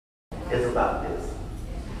is about this.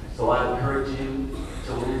 So I encourage you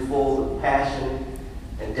to move forward with passion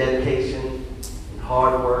and dedication and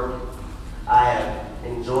hard work. I have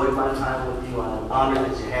enjoyed my time with you. I am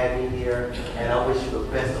honored that you had me here, and I wish you the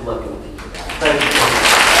best of luck in the future. Thank you so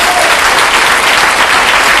much.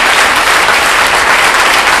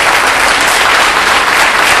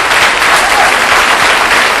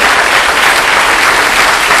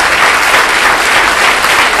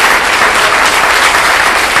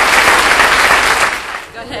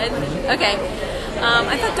 Okay.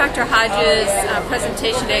 I thought Dr. Hodge's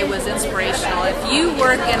presentation today was inspirational. If you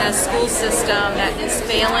work in a school system that is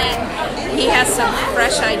failing, he has some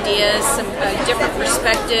fresh ideas, some different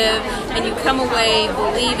perspective, and you come away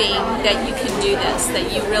believing that you can do this,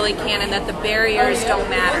 that you really can, and that the barriers don't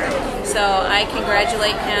matter. So I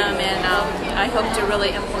congratulate him, and I hope to really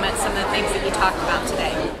implement some of the things that he talked about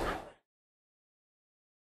today.